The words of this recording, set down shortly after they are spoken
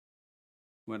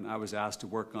when I was asked to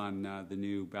work on the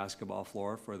new basketball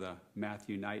floor for the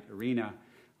Matthew Knight Arena,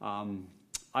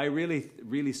 I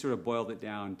really sort of boiled it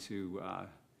down to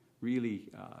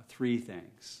three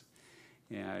things.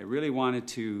 And I really wanted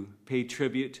to pay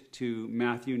tribute to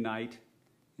Matthew Knight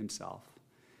himself,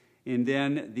 and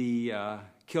then the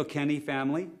Kilkenny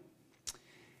family,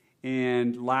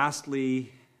 and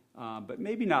lastly, but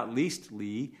maybe not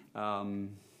leastly,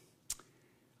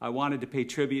 I wanted to pay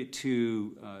tribute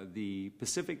to the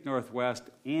Pacific Northwest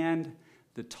and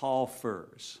the Tall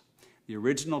Firs, the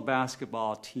original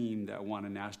basketball team that won a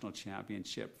national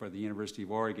championship for the University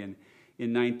of Oregon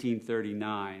in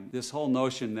 1939. This whole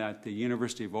notion that the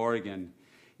University of Oregon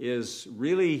is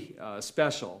really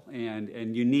special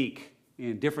and unique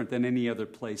and different than any other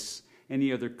place,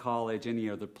 any other college,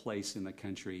 any other place in the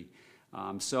country.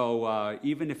 So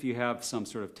even if you have some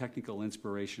sort of technical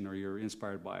inspiration or you're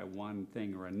inspired by one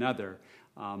thing or another,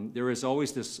 there is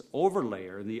always this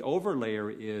overlayer. And the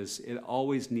overlayer is it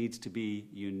always needs to be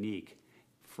unique,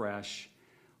 fresh,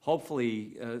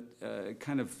 hopefully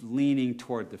kind of leaning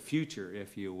toward the future,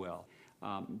 if you will.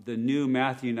 The new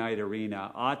Matthew Knight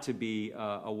Arena ought to be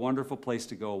a wonderful place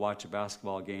to go watch a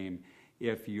basketball game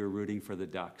if you're rooting for the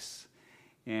Ducks.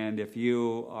 And if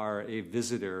you are a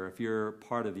visitor, if you're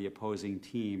part of the opposing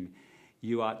team,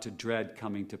 you ought to dread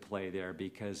coming to play there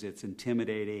because it's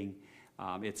intimidating,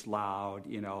 it's loud,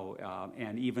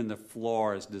 and even the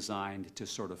floor is designed to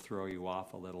sort of throw you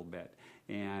off a little bit.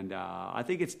 And I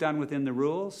think it's done within the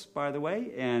rules, by the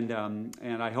way, and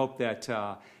I hope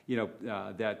that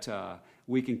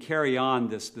we can carry on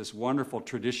this wonderful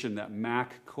tradition that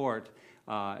Mac Court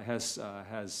has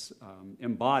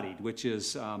embodied, which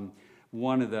is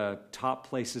one of the top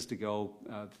places to go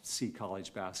see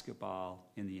college basketball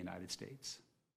in the United States.